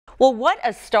Well, what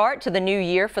a start to the new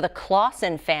year for the Crosse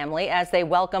family as they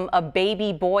welcome a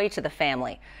baby boy to the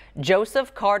family.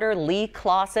 Joseph Carter Lee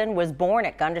Crosse was born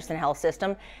at Gunderson Health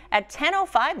System at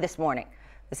 10:05 this morning.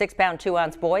 The 6-pound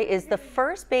 2-ounce boy is the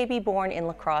first baby born in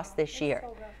La Crosse this year.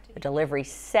 The delivery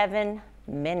 7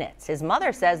 minutes. His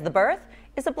mother says the birth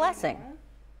is a blessing.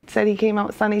 Said he came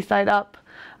out sunny side up,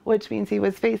 which means he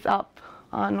was face up.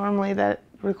 Normally that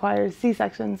requires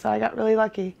C-section, so I got really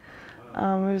lucky.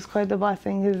 It was quite the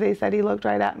blessing because they said he looked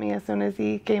right at me as soon as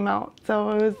he came out,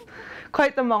 so it was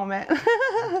quite the moment.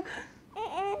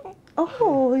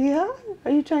 Oh, yeah?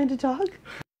 Are you trying to talk?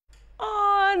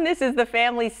 Oh, and this is the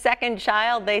family's second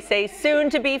child. They say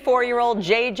soon-to-be 4-year-old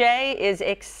JJ is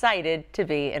excited to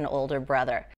be an older brother.